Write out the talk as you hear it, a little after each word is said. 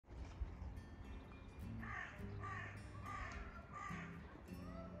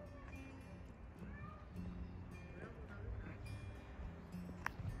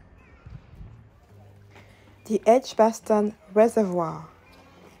The Edgbaston Reservoir.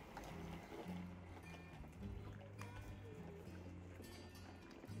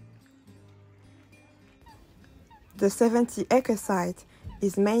 The 70-acre site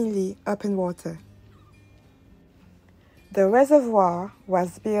is mainly open water. The reservoir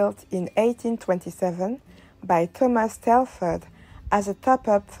was built in 1827 by Thomas Telford as a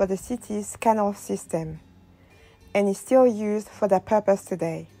top-up for the city's canal system, and is still used for that purpose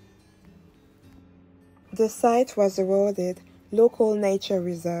today. The site was awarded Local Nature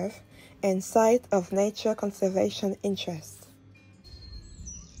Reserve and Site of Nature Conservation Interest.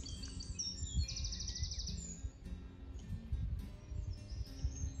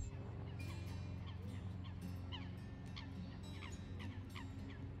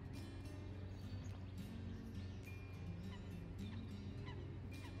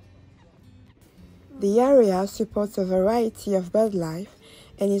 The area supports a variety of birdlife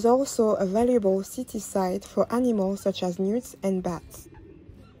and is also a valuable city site for animals such as newts and bats.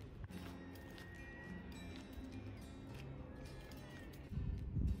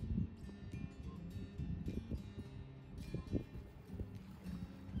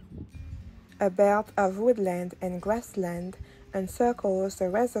 A belt of woodland and grassland encircles the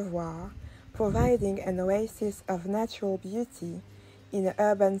reservoir, providing an oasis of natural beauty in an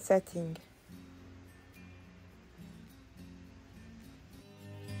urban setting.